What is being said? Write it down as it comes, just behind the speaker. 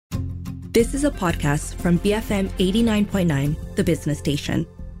This is a podcast from BFM 89.9, the business station.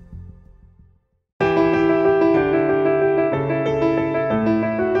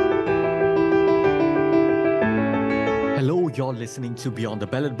 Hello, you're listening to Beyond the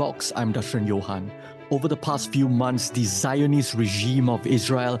Ballot Box. I'm Dashran Johan. Over the past few months, the Zionist regime of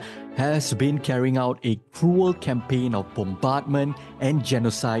Israel has been carrying out a cruel campaign of bombardment and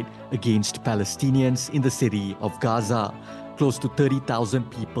genocide against Palestinians in the city of Gaza. Close to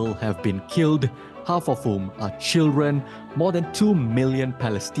 30,000 people have been killed, half of whom are children. More than 2 million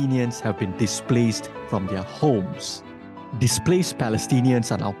Palestinians have been displaced from their homes. Displaced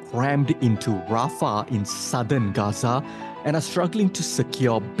Palestinians are now crammed into Rafah in southern Gaza and are struggling to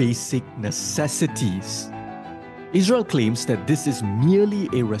secure basic necessities. Israel claims that this is merely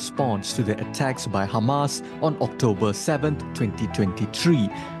a response to the attacks by Hamas on October 7, 2023.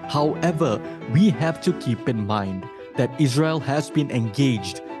 However, we have to keep in mind that Israel has been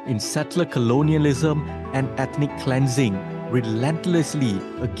engaged in settler colonialism and ethnic cleansing relentlessly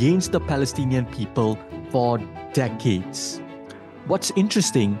against the Palestinian people for decades. What's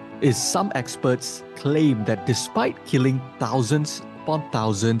interesting is some experts claim that despite killing thousands upon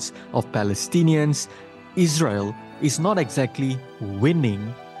thousands of Palestinians, Israel is not exactly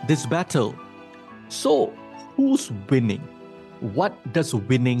winning this battle. So, who's winning? What does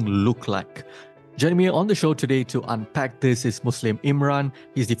winning look like? Joining me on the show today to unpack this is Muslim Imran.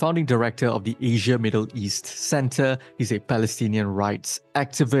 He's the founding director of the Asia Middle East Center. He's a Palestinian rights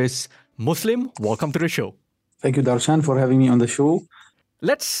activist. Muslim, welcome to the show. Thank you, Darshan, for having me on the show.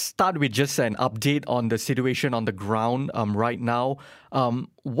 Let's start with just an update on the situation on the ground right now.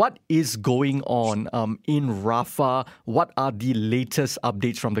 What is going on in Rafah? What are the latest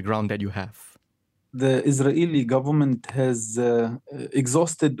updates from the ground that you have? The Israeli government has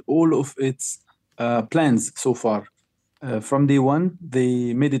exhausted all of its plans so far. From day one,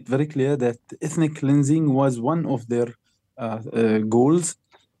 they made it very clear that ethnic cleansing was one of their goals.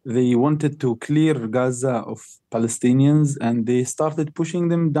 They wanted to clear Gaza of Palestinians, and they started pushing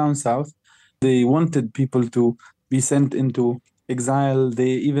them down south. They wanted people to be sent into exile. They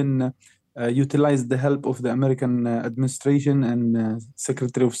even utilized the help of the American administration, and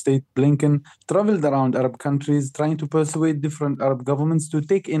Secretary of State Blinken traveled around Arab countries trying to persuade different Arab governments to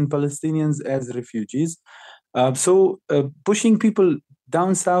take in Palestinians as refugees. So pushing people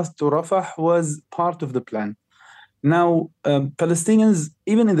down south to Rafah was part of the plan. Now, Palestinians,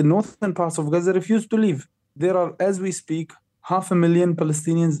 even in the northern parts of Gaza, refuse to leave. There are, as we speak, 500,000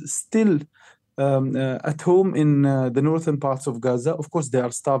 Palestinians still at home in the northern parts of Gaza. Of course, they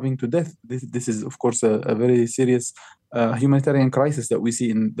are starving to death. This is, of course, a very serious humanitarian crisis that we see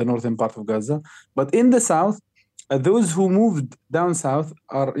in the northern part of Gaza. But in the south, those who moved down south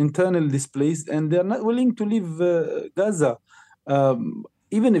are internally displaced, and they're not willing to leave Gaza.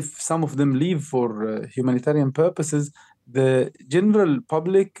 Even if some of them leave for humanitarian purposes, the general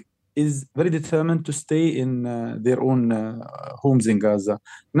public is very determined to stay in their own homes in Gaza.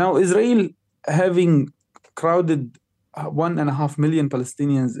 Now, Israel, having crowded 1.5 million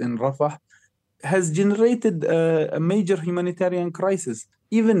Palestinians in Rafah, has generated a major humanitarian crisis.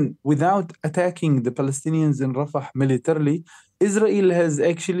 Even without attacking the Palestinians in Rafah militarily, Israel has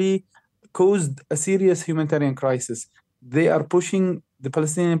actually caused a serious humanitarian crisis. They are pushing the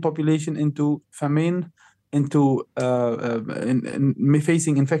Palestinian population into famine, into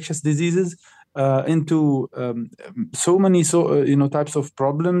facing infectious diseases, into so many types of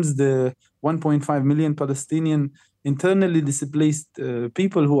problems. The 1.5 million Palestinian internally displaced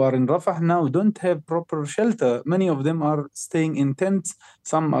people who are in Rafah now don't have proper shelter. Many of them are staying in tents.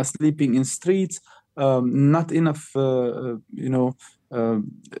 Some are sleeping in streets. Not enough,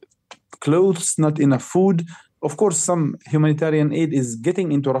 clothes. Not enough food. Of course, some humanitarian aid is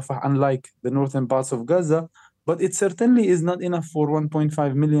getting into Rafah, unlike the northern parts of Gaza, but it certainly is not enough for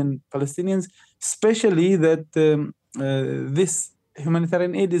 1.5 million Palestinians, especially that this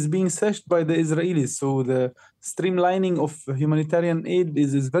humanitarian aid is being searched by the Israelis. So the streamlining of humanitarian aid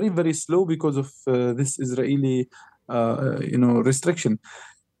is very, very slow because of this Israeli, restriction.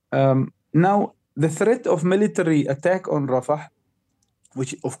 Now, the threat of military attack on Rafah,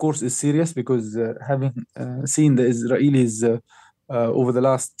 which of course is serious because having seen the Israelis over the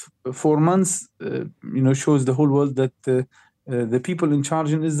last 4 months, shows the whole world that the people in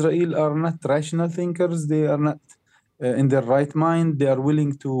charge in Israel are not rational thinkers. They are not in their right mind. They are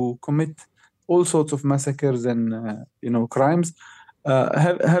willing to commit all sorts of massacres and crimes.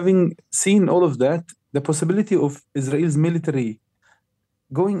 Having seen all of that, the possibility of Israel's military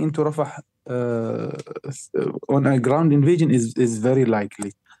going into Rafah on a ground invasion is very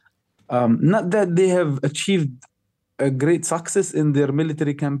likely. Not that they have achieved a great success in their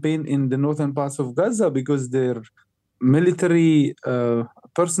military campaign in the northern parts of Gaza because their military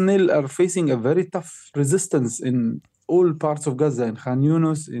personnel are facing a very tough resistance in all parts of Gaza, in Khan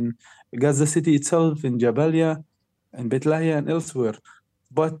Yunus, in Gaza City itself, in Jabalia, in Beit Lahia, and elsewhere.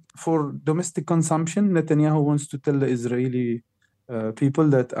 But for domestic consumption, Netanyahu wants to tell the Israeli people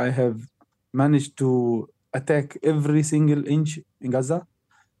that I have managed to attack every single inch in Gaza.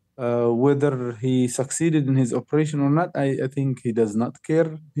 Whether he succeeded in his operation or not, I think he does not care.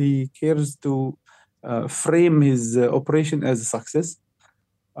 He cares to frame his operation as a success.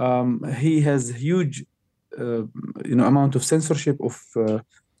 He has huge, amount of censorship of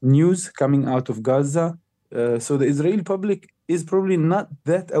news coming out of Gaza. So the Israeli public is probably not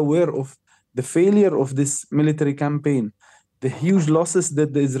that aware of the failure of this military campaign, the huge losses that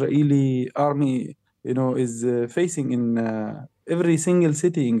the Israeli army, is facing in every single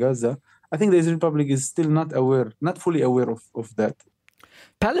city in Gaza. I think the Israeli public is still not fully aware of that.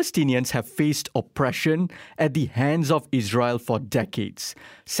 Palestinians have faced oppression at the hands of Israel for decades.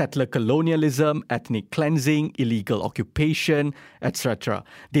 Settler colonialism, ethnic cleansing, illegal occupation, etc.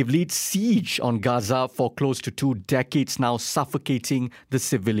 They've laid siege on Gaza for close to 2 decades now, suffocating the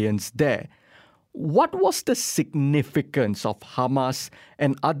civilians there. What was the significance of Hamas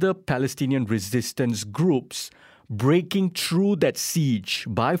and other Palestinian resistance groups breaking through that siege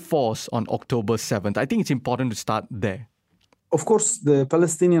by force on October 7th? I think it's important to start there. Of course, the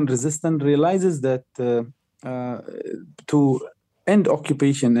Palestinian resistance realizes that to end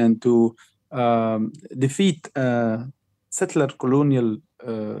occupation and to defeat settler colonial,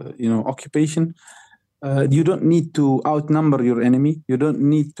 occupation, you don't need to outnumber your enemy. You don't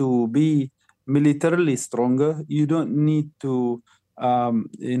need to be militarily stronger. You don't need to,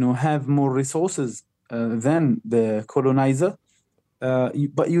 have more resources than the colonizer.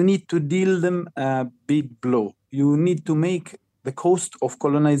 But you need to deal them a big blow. You need to make the cost of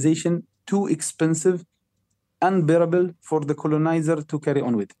colonization too expensive, unbearable for the colonizer to carry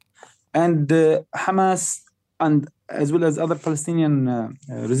on with. And Hamas, and as well as other Palestinian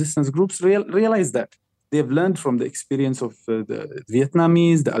resistance groups, realize that. They have learned from the experience of the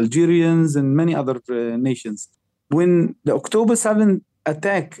Vietnamese, the Algerians, and many other nations. When the October 7th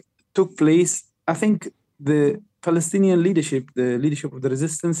attack took place, I think the Palestinian leadership, the leadership of the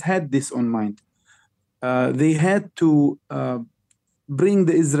resistance, had this on mind. They had to bring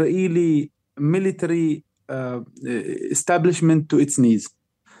the Israeli military establishment to its knees.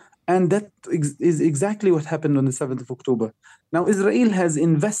 And that is exactly what happened on the 7th of October. Now, Israel has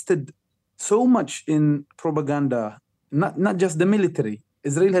invested so much in propaganda, not just the military.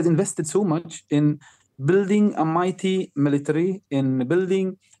 Israel has invested so much in building a mighty military, in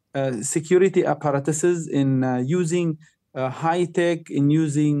building security apparatuses, in using high tech, in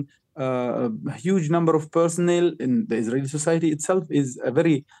using a huge number of personnel. In the Israeli society itself is a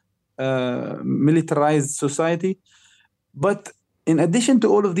very militarized society. But in addition to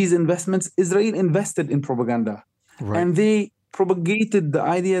all of these investments, Israel invested in propaganda. Right. And they propagated the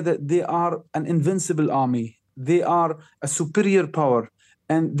idea that they are an invincible army. They are a superior power.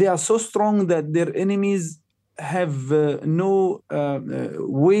 And they are so strong that their enemies have no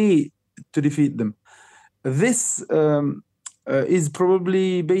way to defeat them. This is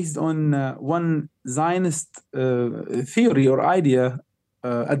probably based on one Zionist theory or idea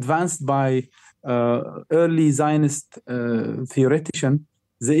advanced by early Zionist theoretician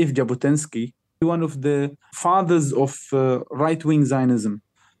Ze'ev Jabotinsky, one of the fathers of right-wing Zionism.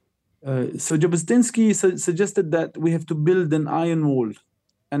 So Jabotinsky suggested that we have to build an iron wall.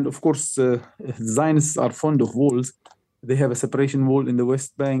 And of course, Zionists are fond of walls. They have a separation wall in the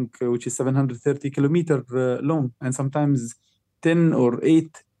West Bank, which is 730 kilometers long and sometimes 10 or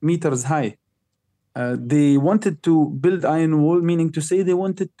 8 meters high. They wanted to build iron wall, meaning to say they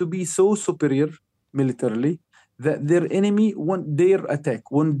wanted to be so superior militarily that their enemy won't dare attack,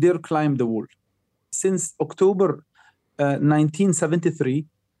 won't dare climb the wall. Since October 1973,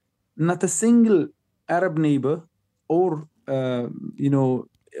 not a single Arab neighbor or,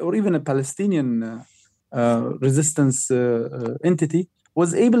 or even a Palestinian resistance entity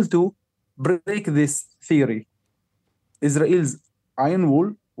was able to break this theory. Israel's iron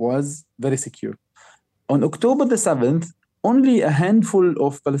wall was very secure. On October the 7th, only a handful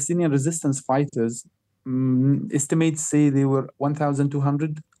of Palestinian resistance fighters, estimates say they were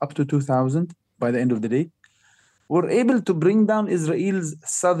 1,200 up to 2,000 by the end of the day, were able to bring down Israel's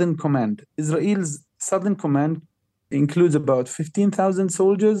Southern Command. Israel's Southern Command includes about 15,000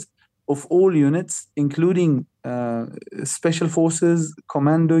 soldiers of all units, including special forces,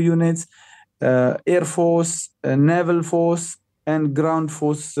 commando units, air force, naval force, and ground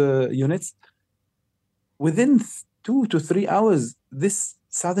force units. Within 2 to 3 hours, this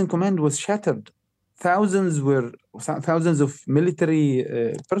Southern Command was shattered. Thousands of military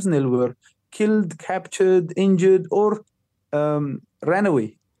personnel were killed, captured, injured, or ran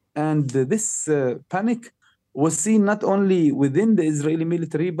away. And this panic was seen not only within the Israeli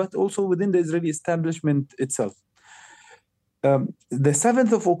military, but also within the Israeli establishment itself. The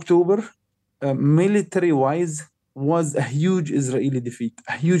 7th of October, military-wise, was a huge Israeli defeat,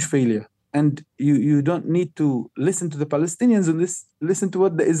 a huge failure. And you don't need to listen to the Palestinians on this. Listen to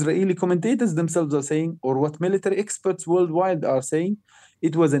what the Israeli commentators themselves are saying, or what military experts worldwide are saying.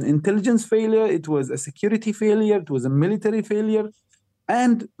 It was an intelligence failure. It was a security failure. It was a military failure.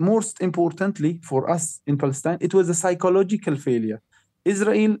 And most importantly for us in Palestine, it was a psychological failure.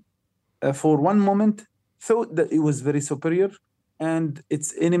 Israel, for one moment, thought that it was very superior, and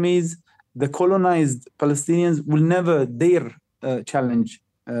its enemies, the colonized Palestinians, will never dare challenge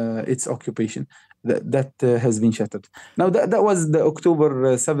its occupation. That has been shattered. Now that was the October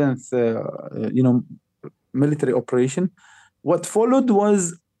 7th, military operation. What followed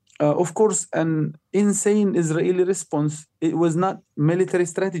was, of course, an insane Israeli response. It was not military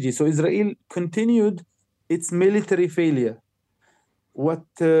strategy. So Israel continued its military failure. What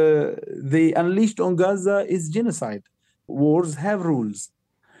they unleashed on Gaza is genocide. Wars have rules.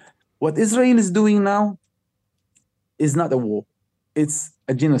 What Israel is doing now is not a war. It's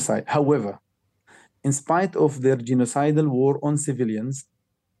a genocide. However, in spite of their genocidal war on civilians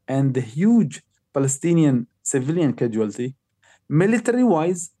and the huge Palestinian civilian casualty,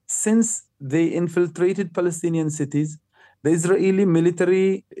 military-wise, since they infiltrated Palestinian cities, the Israeli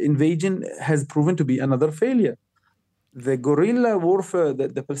military invasion has proven to be another failure. The guerrilla warfare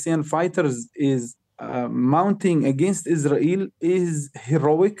that the Palestinian fighters is mounting against Israel is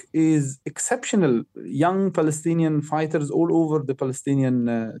heroic, is exceptional. Young Palestinian fighters all over the Palestinian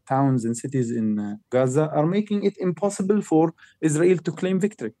towns and cities in Gaza are making it impossible for Israel to claim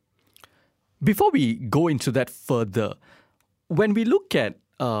victory. Before we go into that further, when we look at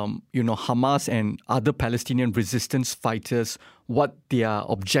Hamas and other Palestinian resistance fighters, what their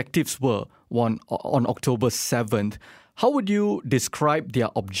objectives were on October 7th, how would you describe their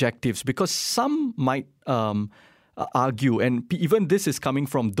objectives? Because some might argue, and even this is coming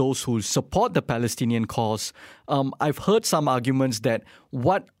from those who support the Palestinian cause, I've heard some arguments that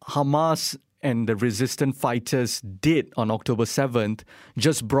what Hamas and the resistant fighters did on October 7th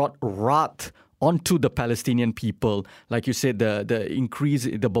just brought wrath onto the Palestinian people. Like you said, the increase,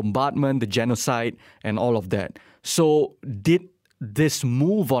 the bombardment, the genocide, and all of that. So did this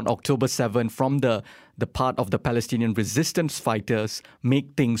move on October 7th from the part of the Palestinian resistance fighters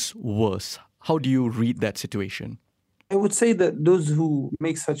make things worse? How do you read that situation? I would say that those who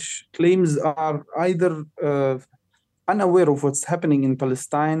make such claims are either unaware of what's happening in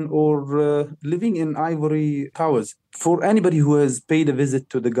Palestine or living in ivory towers. For anybody who has paid a visit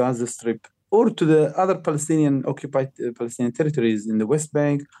to the Gaza Strip or to the other occupied Palestinian territories in the West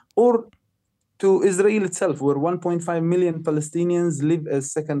Bank, or to Israel itself, where 1.5 million Palestinians live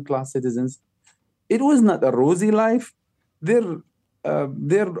as second-class citizens, it was not a rosy life. There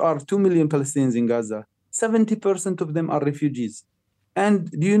are 2 million Palestinians in Gaza. 70% of them are refugees.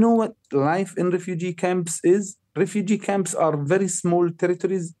 And do you know what life in refugee camps is? Refugee camps are very small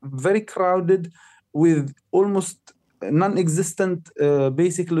territories, very crowded, with almost non-existent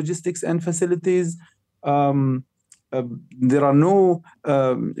basic logistics and facilities. There are no,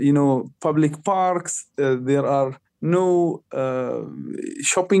 public parks. There are no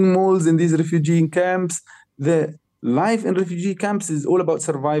shopping malls in these refugee camps. The life in refugee camps is all about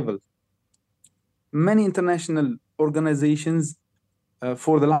survival. Many international organizations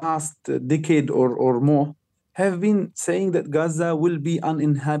for the last decade or more have been saying that Gaza will be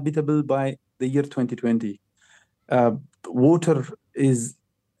uninhabitable by the year 2020. Water is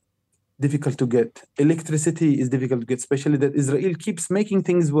difficult to get. Electricity is difficult to get, especially that Israel keeps making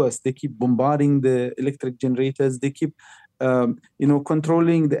things worse. They keep bombarding the electric generators. They keep,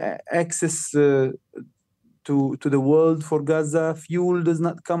 controlling the access to the world for Gaza. Fuel does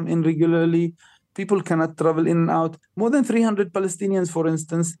not come in regularly. People cannot travel in and out. More than 300 Palestinians, for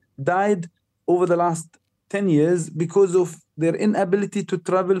instance, died over the last 10 years because of their inability to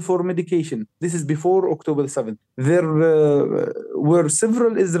travel for medication. This is before October 7th. There were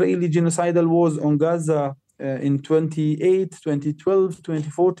several Israeli genocidal wars on Gaza in 2008, 2012,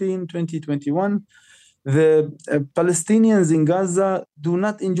 2014, 2021. The Palestinians in Gaza do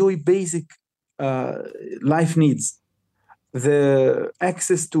not enjoy basic life needs. The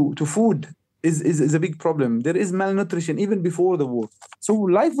access to food is a big problem. There is malnutrition even before the war. So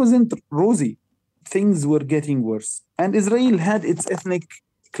life wasn't rosy. Things were getting worse. And Israel had its ethnic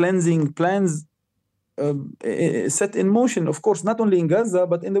cleansing plans set in motion, of course, not only in Gaza,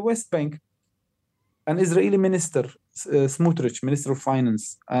 but in the West Bank. An Israeli minister, Smotrich, Minister of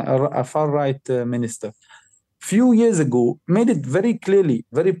Finance, a far-right minister, few years ago, made it very clearly,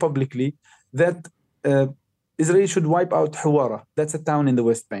 very publicly, that Israel should wipe out Hawara. That's a town in the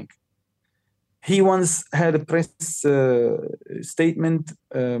West Bank. He once had a press statement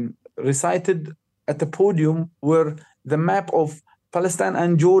recited at the podium where the map of Palestine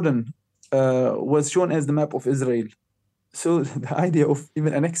and Jordan was shown as the map of Israel. So the idea of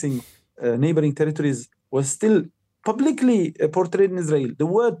even annexing neighboring territories was still publicly portrayed in Israel. The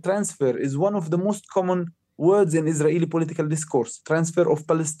word transfer is one of the most common words in Israeli political discourse. Transfer of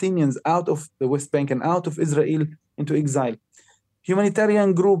Palestinians out of the West Bank and out of Israel into exile.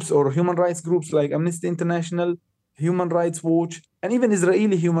 Humanitarian groups or human rights groups like Amnesty International, Human Rights Watch, and even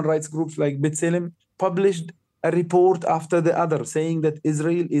Israeli human rights groups like B'Tselem published a report after the other saying that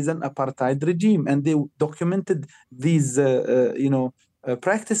Israel is an apartheid regime, and they documented these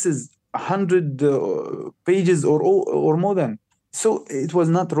practices 100 pages or more than. So it was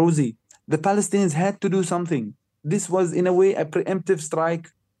not rosy. The Palestinians had to do something. This was in a way a preemptive strike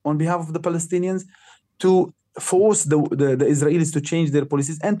on behalf of the Palestinians to force the Israelis to change their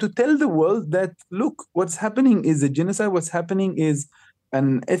policies and to tell the world that, look, what's happening is a genocide, what's happening is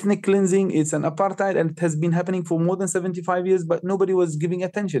an ethnic cleansing, it's an apartheid, and it has been happening for more than 75 years, but nobody was giving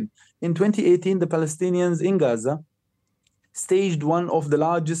attention. In 2018, the Palestinians in Gaza staged one of the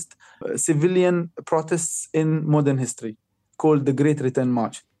largest civilian protests in modern history, called the Great Return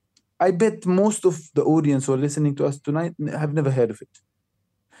March. I bet most of the audience who are listening to us tonight have never heard of it.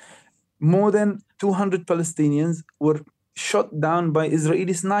 More than 200 Palestinians were shot down by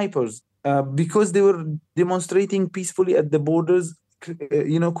Israeli snipers because they were demonstrating peacefully at the borders,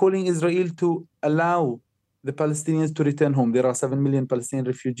 calling Israel to allow the Palestinians to return home. There are 7 million Palestinian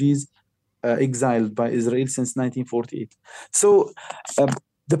refugees exiled by Israel since 1948. So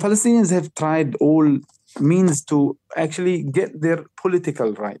the Palestinians have tried all means to actually get their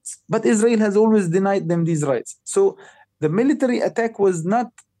political rights, but Israel has always denied them these rights. So the military attack was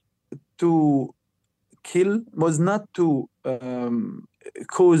not to kill, was not to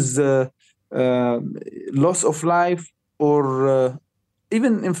cause loss of life or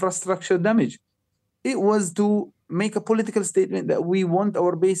even infrastructure damage. It was to make a political statement that we want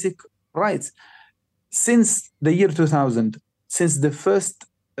our basic rights. Since the year 2000, since the first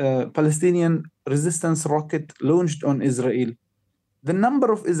Palestinian resistance rocket launched on Israel, the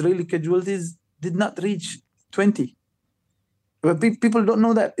number of Israeli casualties did not reach 20. But people don't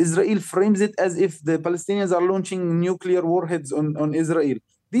know that. Israel frames it as if the Palestinians are launching nuclear warheads on Israel.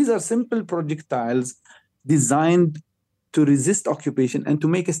 These are simple projectiles designed to resist occupation and to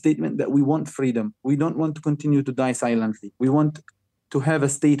make a statement that we want freedom. We don't want to continue to die silently. We want to have a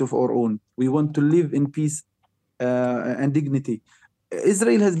state of our own. We want to live in peace and dignity.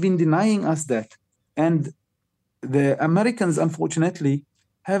 Israel has been denying us that. And the Americans, unfortunately,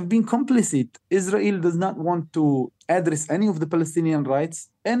 have been complicit. Israel does not want to address any of the Palestinian rights,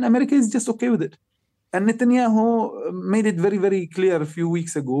 and America is just okay with it. And Netanyahu made it very, very clear a few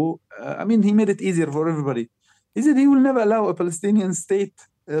weeks ago. He made it easier for everybody. He said he will never allow a Palestinian state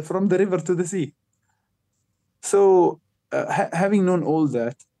from the river to the sea. So having known all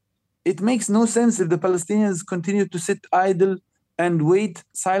that, it makes no sense if the Palestinians continue to sit idle and wait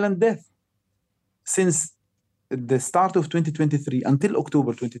silent death. Since the start of 2023 until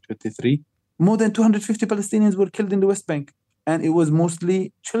October 2023, more than 250 Palestinians were killed in the West Bank. And it was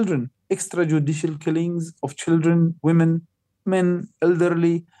mostly children, extrajudicial killings of children, women, men,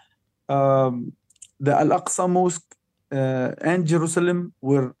 elderly. The Al-Aqsa Mosque and Jerusalem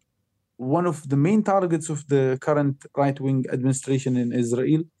were one of the main targets of the current right-wing administration in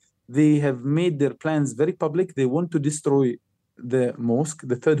Israel. They have made their plans very public. They want to destroy the mosque,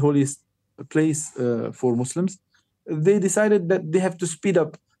 the third holiest place for Muslims. They decided that they have to speed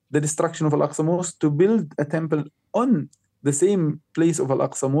up the destruction of Al-Aqsa Mosque to build a temple on the same place of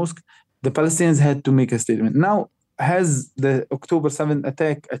Al-Aqsa Mosque. The Palestinians had to make a statement. Now, has the October 7th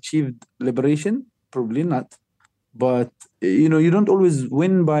attack achieved liberation? Probably not. But, you don't always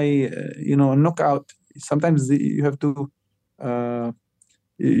win by, knockout. Sometimes you have to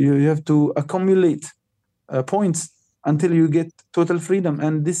accumulate points until you get total freedom.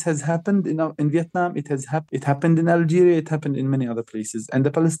 And this has happened in Vietnam. It happened in Algeria. It happened in many other places. And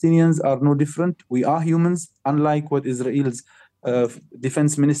the Palestinians are no different. We are humans, unlike what Israel's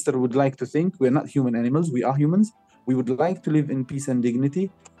defense minister would like to think. We're not human animals. We are humans. We would like to live in peace and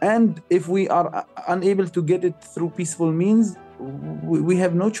dignity. And if we are unable to get it through peaceful means, we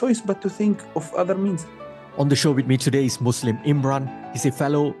have no choice but to think of other means. On the show with me today is Muslim Imran. He's a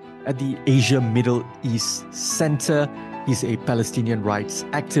fellow at the Asia Middle East Center. He's a Palestinian rights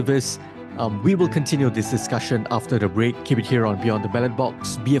activist. We will continue this discussion after the break. Keep it here on Beyond the Ballot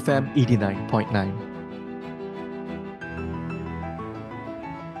Box, BFM 89.9.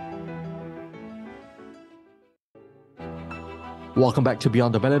 Welcome back to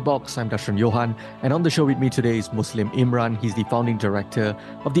Beyond the Ballot Box. I'm Dashran Johan, and on the show with me today is Muslim Imran. He's the founding director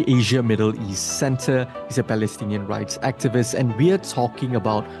of the Asia Middle East Center. He's a Palestinian rights activist, and we are talking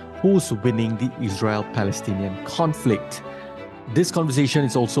about who's winning the Israel-Palestinian conflict. This conversation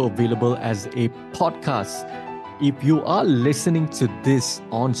is also available as a podcast. If you are listening to this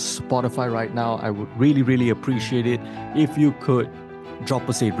on Spotify right now, I would really, really appreciate it if you could drop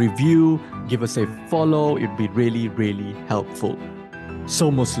us a review, give us a follow. It'd be really, really helpful. So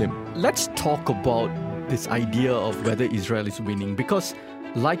Muslim, let's talk about this idea of whether Israel is winning, because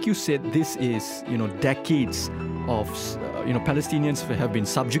like you said, this is, decades of, Palestinians have been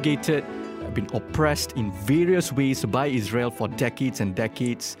subjugated, have been oppressed in various ways by Israel for decades and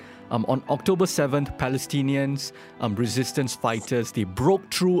decades. On October 7th, Palestinians, resistance fighters, they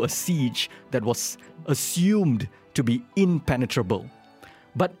broke through a siege that was assumed to be impenetrable.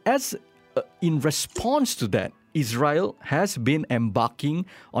 But in response to that, Israel has been embarking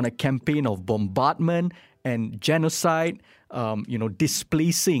on a campaign of bombardment and genocide,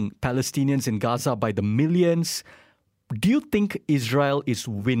 displacing Palestinians in Gaza by the millions. Do you think Israel is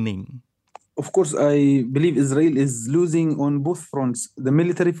winning? Of course, I believe Israel is losing on both fronts, the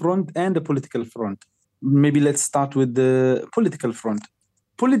military front and the political front. Maybe let's start with the political front.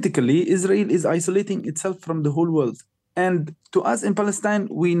 Politically, Israel is isolating itself from the whole world. And to us in Palestine,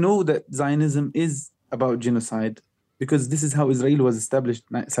 we know that Zionism is about genocide, because this is how Israel was established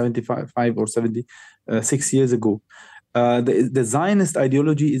 75 or 76 years ago. The Zionist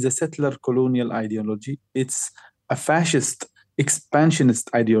ideology is a settler colonial ideology. It's a fascist expansionist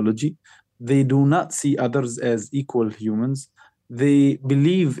ideology. They do not see others as equal humans. They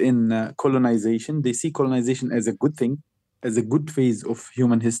believe in colonization. They see colonization as a good thing, as a good phase of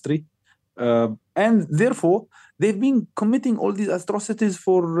human history. And therefore, they've been committing all these atrocities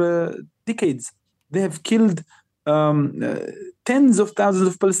for decades. They have killed tens of thousands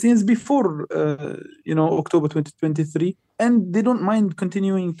of Palestinians before, October 2023, and they don't mind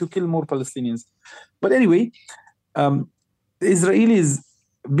continuing to kill more Palestinians. But anyway, the Israelis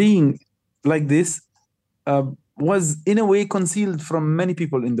being like this was in a way concealed from many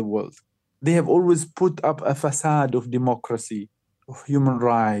people in the world. They have always put up a facade of democracy, of human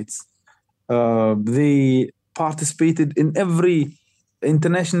rights. They participated in every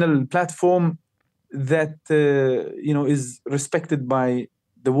international platform that is respected by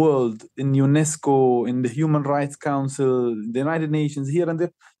the world, in UNESCO, in the Human Rights Council, the United Nations, here and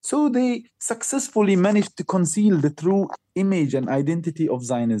there. So they successfully managed to conceal the true image and identity of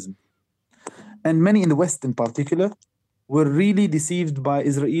Zionism. And many in the West in particular were really deceived by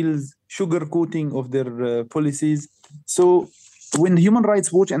Israel's sugarcoating of their policies. So when Human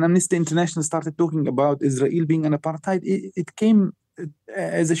Rights Watch and Amnesty International started talking about Israel being an apartheid, it came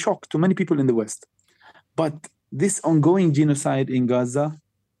as a shock to many people in the West. But this ongoing genocide in Gaza,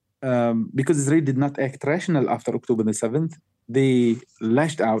 because Israel did not act rational after October the 7th, they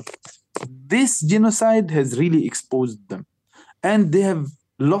lashed out. This genocide has really exposed them. And they have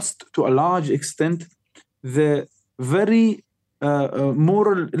lost, to a large extent, the very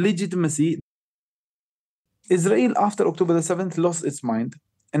moral legitimacy. Israel, after October the 7th, lost its mind.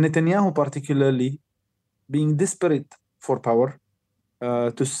 And Netanyahu, particularly, being desperate for power,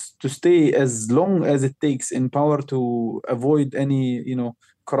 to stay as long as it takes in power to avoid any,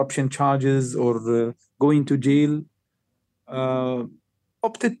 corruption charges or going to jail,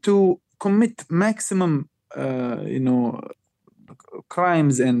 opted to commit maximum,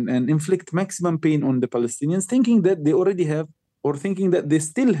 crimes and inflict maximum pain on the Palestinians, thinking that they already have, or thinking that they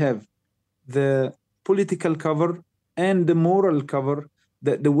still have, the political cover and the moral cover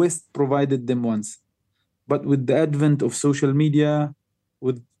that the West provided them once. But with the advent of social media,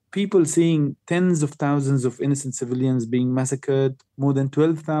 with people seeing tens of thousands of innocent civilians being massacred, more than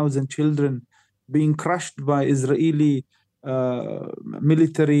 12,000 children being crushed by Israeli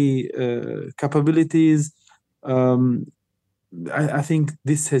military capabilities, I think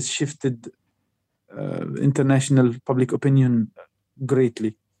this has shifted international public opinion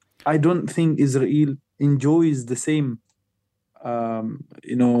greatly. I don't think Israel enjoys the same,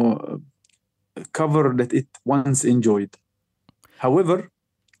 cover that it once enjoyed. However,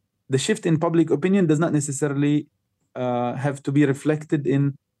 the shift in public opinion does not necessarily have to be reflected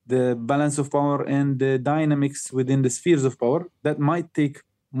in the balance of power and the dynamics within the spheres of power. That might take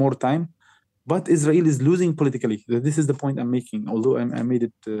more time. but Israel is losing politically. This is the point I'm making, although I made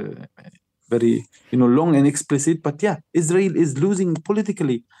it very long and explicit. But yeah, Israel is losing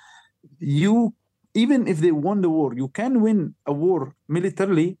politically. You, even if they won the war, you can win a war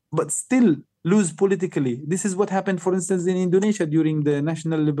militarily, but still lose politically. This is what happened, for instance, in Indonesia during the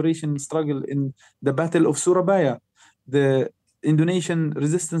national liberation struggle in the Battle of Surabaya. The Indonesian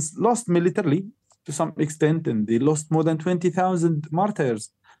resistance lost militarily to some extent, and they lost more than 20,000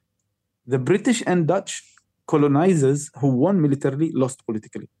 martyrs. The British and Dutch colonizers who won militarily lost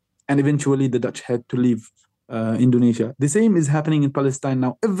politically. And eventually the Dutch had to leave Indonesia. The same is happening in Palestine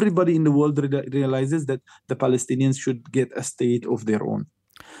now. Everybody in the world realizes that the Palestinians should get a state of their own.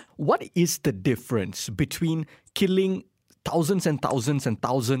 What is the difference between killing thousands and thousands and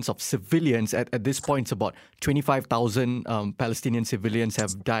thousands of civilians? At this point, it's about 25,000 Palestinian civilians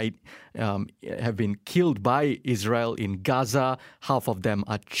have died, have been killed by Israel in Gaza. Half of them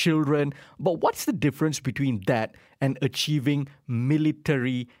are children. But what's the difference between that and achieving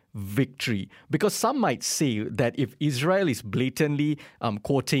military victory? Because some might say that if Israel is blatantly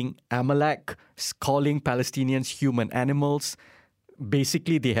quoting Amalek, calling Palestinians human animals,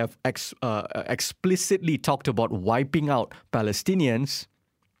 basically they have explicitly talked about wiping out Palestinians.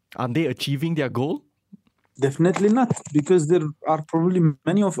 Aren't they achieving their goal? Definitely not, because there are probably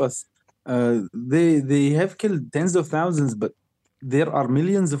many of us. They have killed tens of thousands, but there are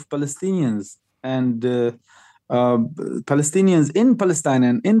millions of Palestinians, and Palestinians in Palestine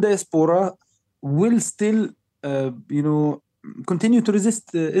and in diaspora will still, continue to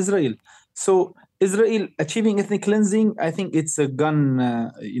resist Israel. So Israel achieving ethnic cleansing, I think it's a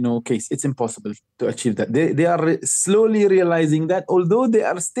gun, case. It's impossible to achieve that. They are slowly realizing that, although they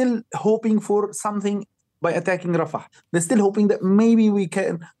are still hoping for something by attacking Rafah. They're still hoping that maybe we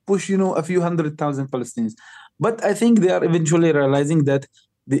can push, a few 100,000 Palestinians. But I think they are eventually realizing that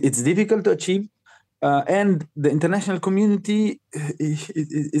it's difficult to achieve. And the international community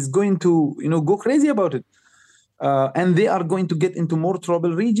is going to, go crazy about it. And they are going to get into more trouble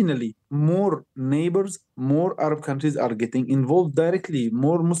regionally. More neighbors, more Arab countries are getting involved directly.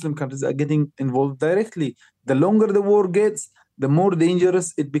 More Muslim countries are getting involved directly. The longer the war gets, the more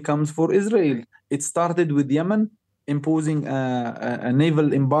dangerous it becomes for Israel. It started with Yemen imposing a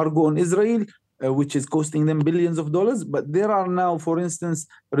naval embargo on Israel, which is costing them billions of dollars. But there are now, for instance,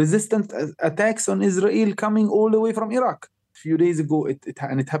 resistant attacks on Israel coming all the way from Iraq. A few days ago,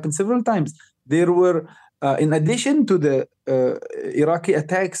 and it happened several times. There were, in addition to the Iraqi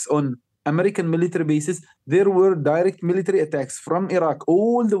attacks on American military bases, there were direct military attacks from Iraq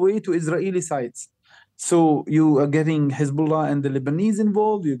all the way to Israeli sites. So you are getting Hezbollah and the Lebanese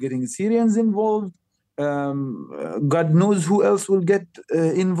involved, you're getting Syrians involved. God knows who else will get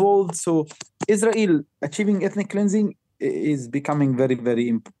involved. So Israel achieving ethnic cleansing is becoming very,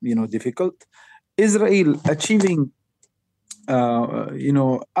 very, difficult. Israel achieving,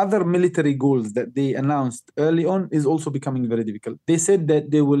 other military goals that they announced early on is also becoming very difficult. They said that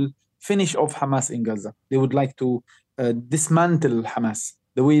they will finish off Hamas in Gaza. They would like to dismantle Hamas.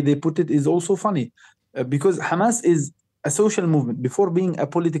 The way they put it is also funny, because Hamas is a social movement. Before being a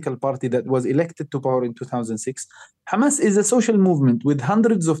political party that was elected to power in 2006, Hamas is a social movement with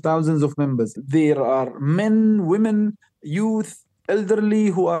hundreds of thousands of members. There are men, women, youth, elderly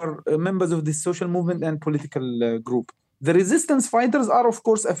who are members of this social movement and political group. The resistance fighters are, of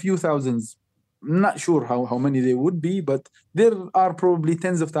course, a few thousands. Not sure how many they would be, but there are probably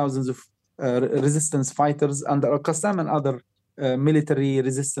tens of thousands of resistance fighters under Al-Qassam and other military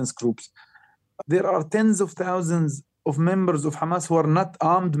resistance groups. There are tens of thousands of members of Hamas who are not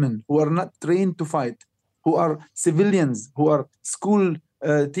armed men, who are not trained to fight, who are civilians, who are school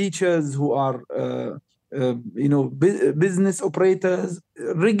teachers, who are business operators,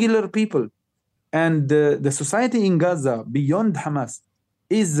 regular people. And the society in Gaza, beyond Hamas,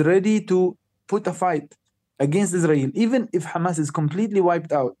 is ready to put a fight against Israel, even if Hamas is completely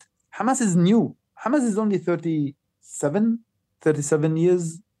wiped out. Hamas is new. Hamas is only 37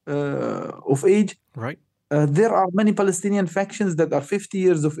 years of age. Right. There are many Palestinian factions that are 50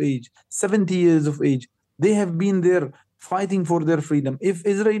 years of age, 70 years of age. They have been there fighting for their freedom. If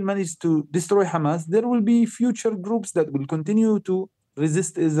Israel manages to destroy Hamas, there will be future groups that will continue to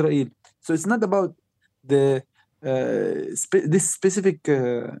resist Israel. So it's not about this specific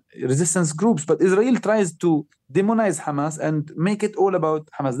resistance groups, but Israel tries to demonize Hamas and make it all about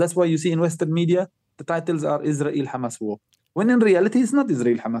Hamas. That's why you see in Western media, the titles are Israel-Hamas war. When in reality, it's not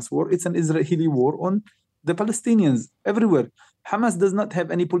Israel-Hamas war. It's an Israeli war on the Palestinians everywhere. Hamas does not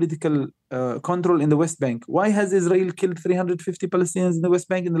have any political control in the West Bank. Why has Israel killed 350 Palestinians in the West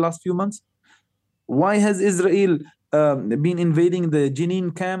Bank in the last few months? Why has Israel been invading the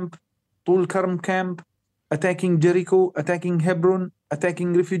Jenin camp Tul Karm camp, attacking Jericho, attacking Hebron,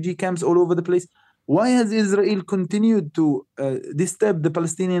 attacking refugee camps all over the place. Why has Israel continued to disturb the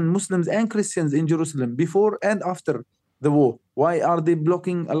Palestinian Muslims and Christians in Jerusalem before and after the war? Why are they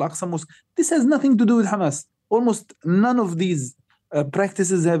blocking Al-Aqsa Mosque? This has nothing to do with Hamas. Almost none of these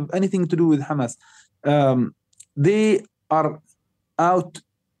practices have anything to do with Hamas. They are out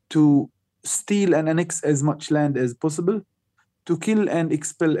to steal and annex as much land as possible, to kill and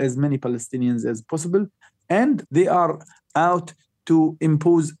expel as many Palestinians as possible, and they are out to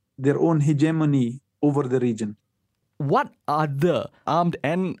impose their own hegemony over the region. What are the armed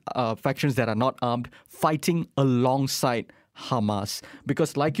and factions that are not armed fighting alongside Hamas?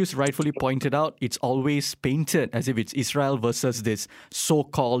 Because like you rightfully pointed out, it's always painted as if it's Israel versus this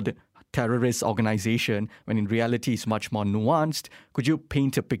so-called terrorist organization, when in reality it's much more nuanced. Could you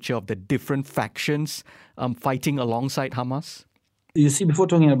paint a picture of the different factions fighting alongside Hamas? You see, before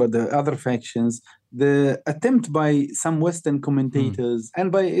talking about the other factions, the attempt by some Western commentators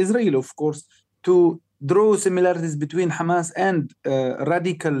and by Israel, of course, to draw similarities between Hamas and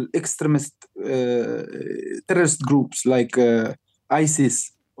radical extremist terrorist groups like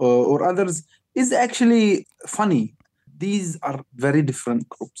ISIS or others is actually funny. These are very different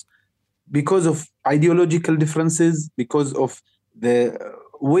groups because of ideological differences, because of the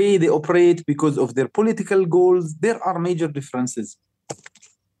way they operate, because of their political goals. There are major differences.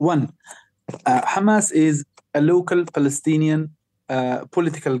 One, Hamas is a local Palestinian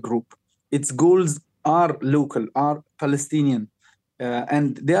political group. Its goals are local, are Palestinian,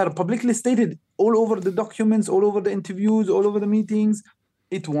 and they are publicly stated all over the documents, all over the interviews, all over the meetings.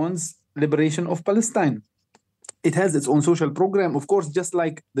 It wants liberation of Palestine. It has its own social program, of course, just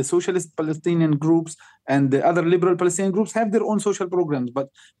like the socialist Palestinian groups and the other liberal Palestinian groups have their own social programs, but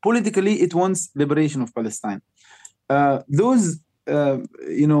politically it wants liberation of Palestine. Those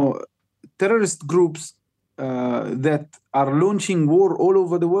terrorist groups that are launching war all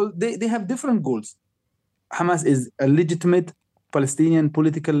over the world, they have different goals. Hamas is a legitimate Palestinian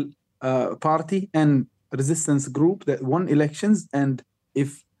political party and resistance group that won elections, and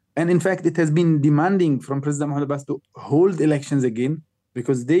in fact it has been demanding from President Mahmoud Abbas to hold elections again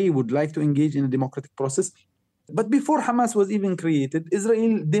because they would like to engage in a democratic process. But before Hamas was even created,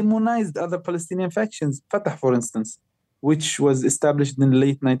 Israel demonized other Palestinian factions, Fatah, for instance, which was established in the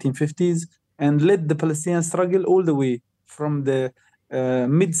late 1950s and led the Palestinian struggle all the way from the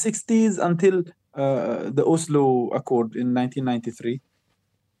mid-60s until the Oslo Accord in 1993.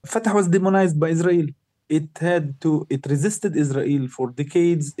 Fatah was demonized by Israel. It resisted Israel for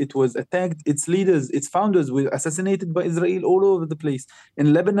decades. It was attacked. Its leaders, its founders were assassinated by Israel all over the place.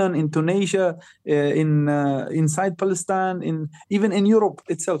 In Lebanon, in Tunisia, inside Palestine, even in Europe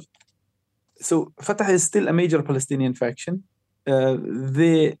itself. So Fatah is still a major Palestinian faction.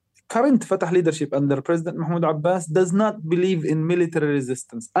 The current Fatah leadership under President Mahmoud Abbas does not believe in military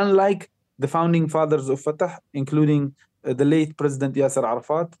resistance, unlike the founding fathers of Fatah, including the late President Yasser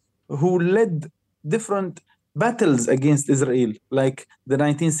Arafat, who led different battles against Israel, like the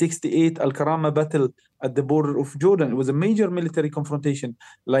 1968 Al-Karama battle at the border of Jordan. It was a major military confrontation,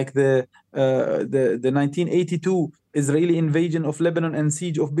 like the 1982 Israeli invasion of Lebanon and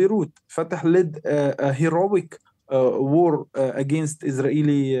siege of Beirut. Fatah led a heroic war against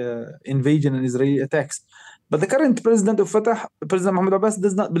Israeli invasion and Israeli attacks. But the current president of Fatah, President Mahmoud Abbas,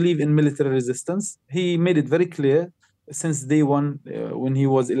 does not believe in military resistance. He made it very clear since day one, when he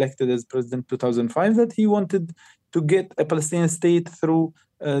was elected as president 2005, that he wanted to get a Palestinian state through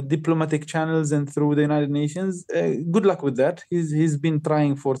diplomatic channels and through the United Nations. Good luck with that. He's been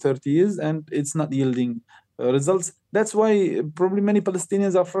trying for 30 years and it's not yielding results. That's why probably many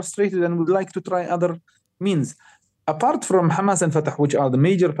Palestinians are frustrated and would like to try other means. Apart from Hamas and Fatah, which are the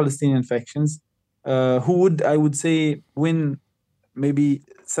major Palestinian factions, who would, I would say, win maybe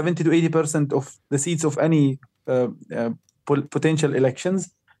 70 to 80% of the seats of any potential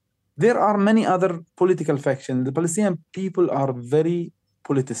elections, there are many other political factions. The Palestinian people are very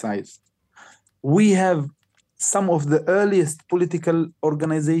politicized. We have some of the earliest political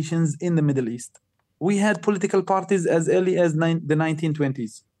organizations in the Middle East. We had political parties as early as the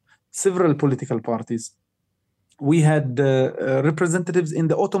 1920s, several political parties. We had representatives in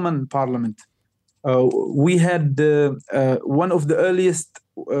the Ottoman parliament. We had one of the earliest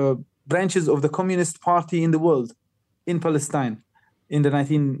branches of the Communist Party in the world in Palestine in the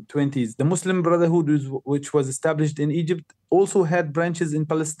 1920s. The Muslim Brotherhood, which was established in Egypt, also had branches in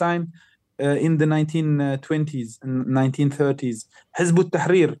Palestine in the 1920s and 1930s. Hizb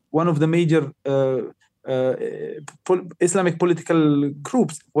ut-Tahrir, one of the major Islamic political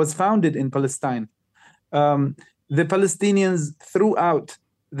groups, was founded in Palestine. The Palestinians throughout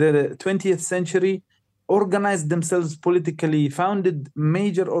the 20th century, organized themselves politically, founded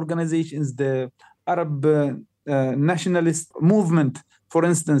major organizations, the Arab nationalist movement, for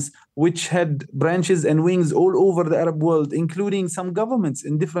instance, which had branches and wings all over the Arab world, including some governments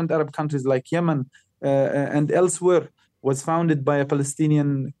in different Arab countries like Yemen and elsewhere, was founded by a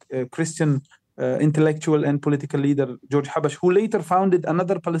Palestinian Christian intellectual and political leader, George Habash, who later founded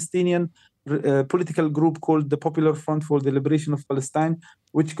another Palestinian political group called the Popular Front for the Liberation of Palestine,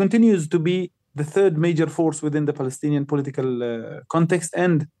 which continues to be the third major force within the Palestinian political context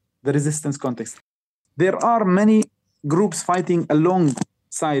and the resistance context. There are many groups fighting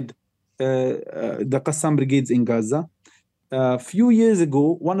alongside the Qassam brigades in Gaza. A few years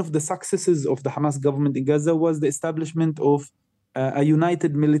ago, one of the successes of the Hamas government in Gaza was the establishment of a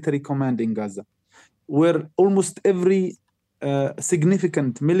united military command in Gaza, where almost every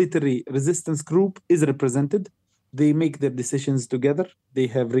significant military resistance group is represented. They make their decisions together. They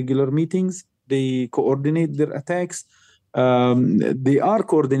have regular meetings. They coordinate their attacks. They are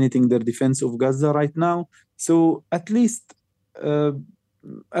coordinating their defense of Gaza right now. So at least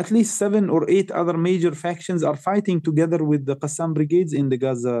 7 or 8 other major factions are fighting together with the Qassam brigades in the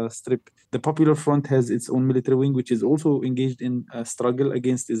Gaza Strip. The Popular Front has its own military wing, which is also engaged in a struggle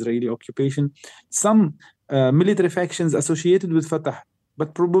against Israeli occupation. Some military factions associated with Fatah,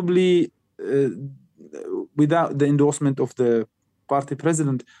 but probably without the endorsement of the party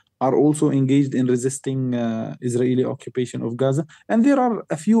president, are also engaged in resisting Israeli occupation of Gaza. And there are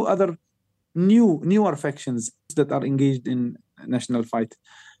a few other newer factions that are engaged in national fight.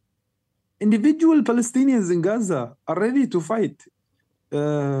 Individual Palestinians in Gaza are ready to fight.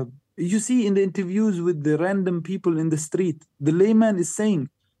 You see in the interviews with the random people in the street, the layman is saying,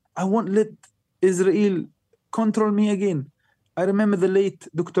 I won't let Israel control me again. I remember the late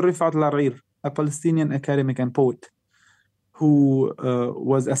Dr. Rifat Al-Arir, a Palestinian academic and poet, who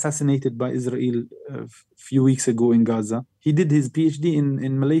was assassinated by Israel a few weeks ago in Gaza. He did his PhD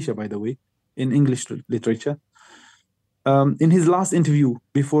in Malaysia, by the way, in English literature. In his last interview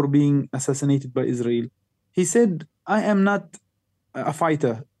before being assassinated by Israel, he said, I am not a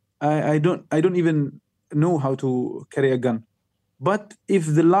fighter. I don't even know how to carry a gun. But if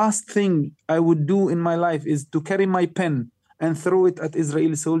the last thing I would do in my life is to carry my pen and throw it at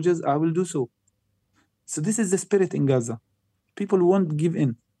Israeli soldiers, I will do so. So this is the spirit in Gaza. People won't give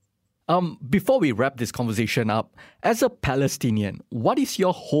in. Before we wrap this conversation up, as a Palestinian, what is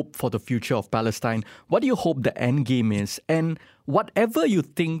your hope for the future of Palestine? What do you hope the end game is? And whatever you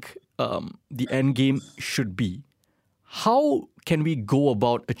think the end game should be, how can we go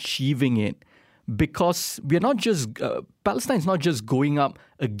about achieving it? Because we're not just, Palestine is not just going up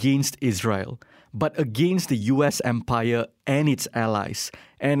against Israel, but against the US empire and its allies.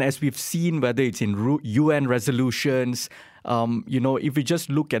 And as we've seen, whether it's in UN resolutions, if we just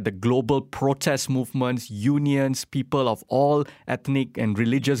look at the global protest movements, unions, people of all ethnic and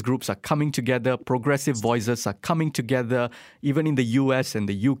religious groups are coming together, progressive voices are coming together, even in the US and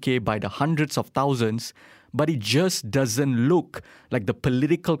the UK by the hundreds of thousands. But it just doesn't look like the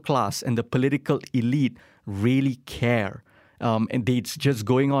political class and the political elite really care. And it's just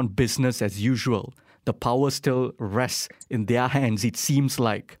going on business as usual. The power still rests in their hands, it seems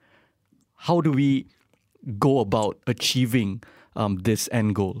like. How do we go about achieving this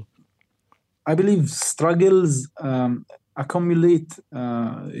end goal? I believe struggles accumulate,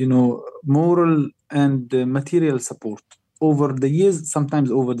 moral and material support over the years,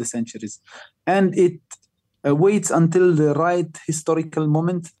 sometimes over the centuries. And it waits until the right historical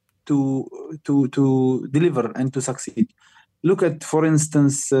moment to deliver and to succeed. Look at, for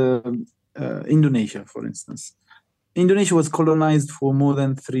instance, Indonesia, for instance. Indonesia was colonized for more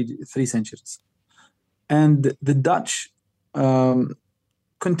than three centuries. And the Dutch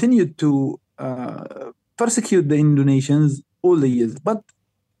continued to persecute the Indonesians all the years. But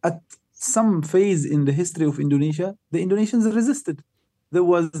at some phase in the history of Indonesia, the Indonesians resisted. There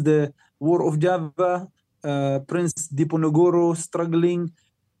was the War of Java, Prince Diponegoro struggling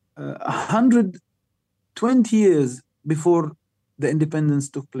 120 years before the independence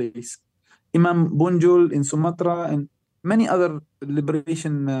took place. Imam Bonjol in Sumatra and many other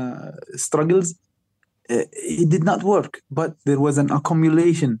liberation struggles, it did not work, but there was an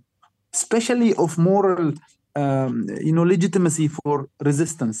accumulation, especially of moral, legitimacy for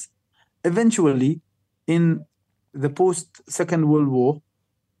resistance. Eventually, in the post-Second World War,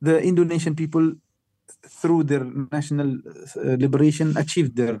 the Indonesian people, through their national liberation,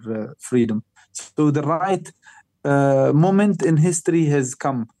 achieved their freedom. So the right moment in history has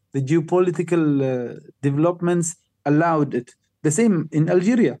come. The geopolitical developments allowed it. The same in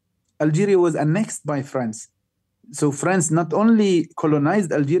Algeria. Algeria was annexed by France. So France not only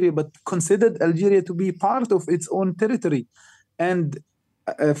colonized Algeria, but considered Algeria to be part of its own territory. And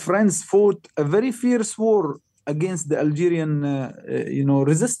France fought a very fierce war against the Algerian,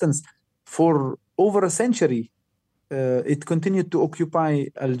 resistance for over a century. It continued to occupy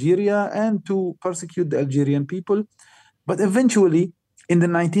Algeria and to persecute the Algerian people. But eventually, in the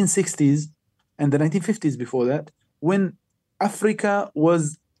 1960s and the 1950s before that, when Africa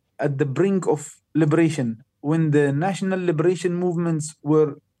was at the brink of liberation, when the national liberation movements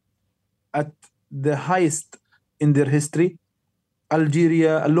were at the highest in their history,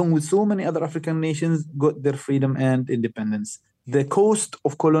 Algeria, along with so many other African nations, got their freedom and independence. The cost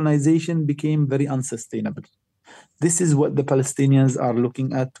of colonization became very unsustainable. This is what the Palestinians are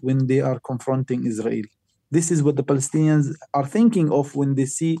looking at when they are confronting Israel. This is what the Palestinians are thinking of when they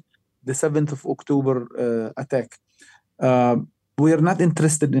see the 7th of October attack. We are not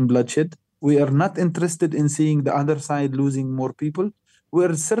interested in bloodshed. We are not interested in seeing the other side losing more people. We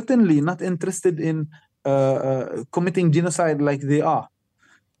are certainly not interested in committing genocide like they are.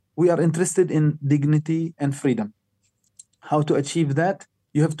 We are interested in dignity and freedom. How to achieve that?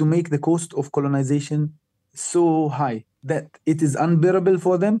 You have to make the cost of colonization so high that it is unbearable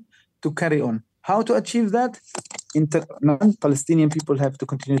for them to carry on. How to achieve that? Palestinian people have to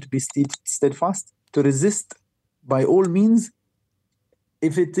continue to be steadfast, to resist by all means.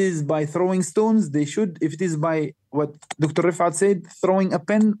 If it is by throwing stones, they should. If it is by what Dr. Rifat said, throwing a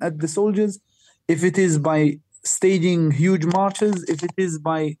pen at the soldiers, if it is by staging huge marches, if it is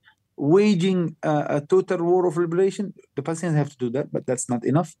by waging a total war of liberation, the Palestinians have to do that, but that's not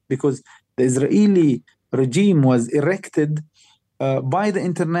enough because the Israeli regime was erected by the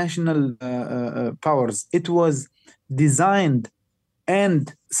international powers. It was designed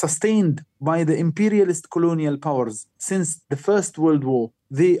and sustained by the imperialist colonial powers since the First World War.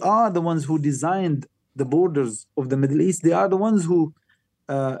 They are the ones who designed the borders of the Middle East. They are the ones who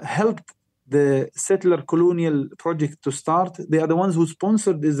helped the settler colonial project to start. They are the ones who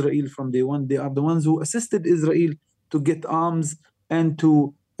sponsored Israel from day one. They are the ones who assisted Israel to get arms and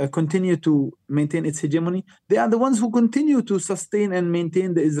to continue to maintain its hegemony. They are the ones who continue to sustain and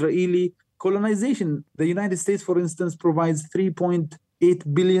maintain the Israeli colonization. The United States, for instance, provides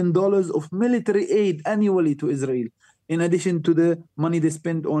 $3.8 billion of military aid annually to Israel, in addition to the money they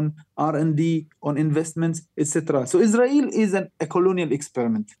spend on R&D, on investments, etc. So Israel is a colonial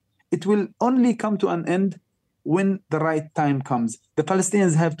experiment. It will only come to an end when the right time comes. The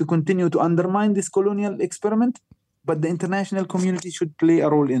Palestinians have to continue to undermine this colonial experiment, but the international community should play a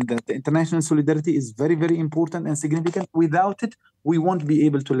role in that. The international solidarity is very, very important and significant. Without it, we won't be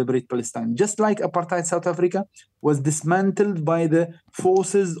able to liberate Palestine. Just like apartheid South Africa was dismantled by the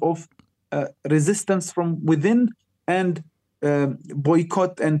forces of resistance from within and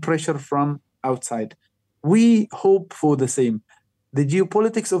boycott and pressure from outside. We hope for the same. The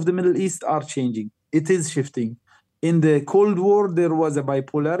geopolitics of the Middle East are changing. It is shifting. In the Cold War, there was a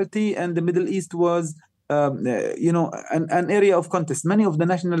bipolarity, and the Middle East was an area of contest. Many of the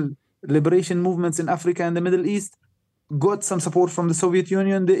national liberation movements in Africa and the Middle East got some support from the Soviet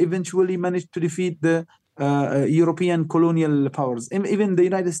Union. They eventually managed to defeat the European colonial powers. Even the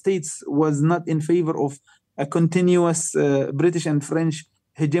United States was not in favor of a continuous British and French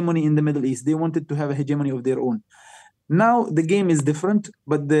hegemony in the Middle East. They wanted to have a hegemony of their own. Now the game is different,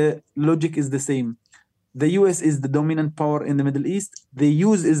 but the logic is the same. The US is the dominant power in the Middle East. They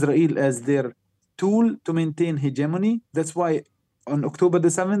use Israel as their tool to maintain hegemony. That's why on October the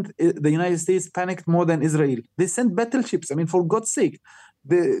 7th, the United States panicked more than Israel. They sent battleships. I mean, for God's sake,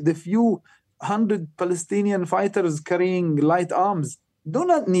 the few hundred Palestinian fighters carrying light arms do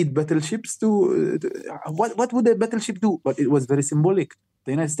not need battleships what would a battleship do? But it was very symbolic.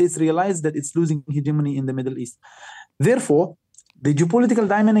 The United States realized that it's losing hegemony in the Middle East. Therefore, the geopolitical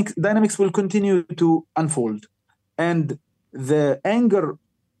dynamics will continue to unfold. And the anger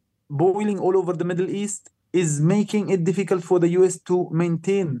boiling all over the Middle East is making it difficult for the US to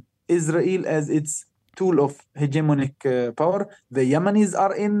maintain Israel as its tool of hegemonic power. The Yemenis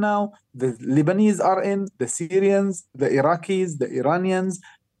are in now, the Lebanese are in, the Syrians, the Iraqis, the Iranians,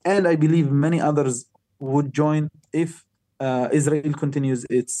 and I believe many others would join if Israel continues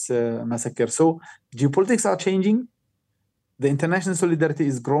its massacre. So geopolitics are changing. The international solidarity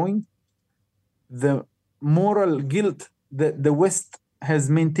is growing. The moral guilt that the West has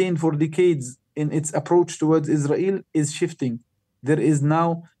maintained for decades in its approach towards Israel is shifting. There is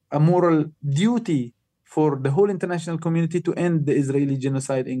now a moral duty for the whole international community to end the Israeli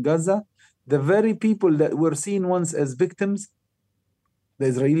genocide in Gaza. The very people that were seen once as victims, the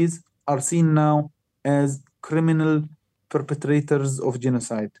Israelis, are seen now as criminal perpetrators of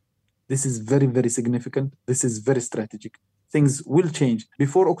genocide. This is very, very significant. This is very strategic. Things will change.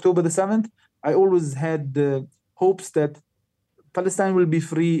 Before October the 7th, I always had hopes that Palestine will be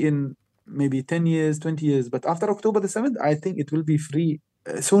free in maybe 10 years, 20 years. But after October the 7th, I think it will be free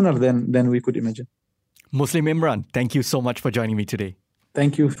sooner than we could imagine. Muslim Imran, thank you so much for joining me today.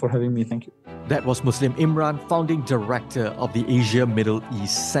 Thank you for having me. Thank you. That was Muslim Imran, founding director of the Asia Middle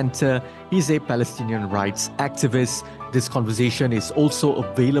East Center. He's a Palestinian rights activist. This conversation is also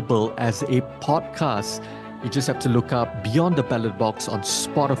available as a podcast. You just have to look up Beyond the Ballot Box on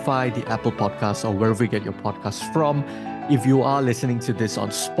Spotify, the Apple Podcasts, or wherever you get your podcasts from. If you are listening to this on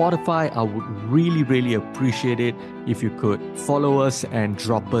Spotify, I would really, really appreciate it if you could follow us and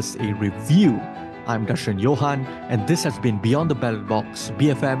drop us a review. I'm Darshan Johan, and this has been Beyond the Ballot Box,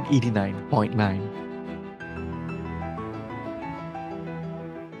 BFM 89.9.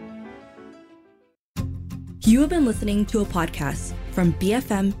 You have been listening to a podcast from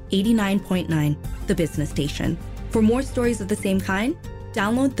BFM 89.9, the business station. For more stories of the same kind,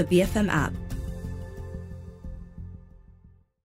 download the BFM app.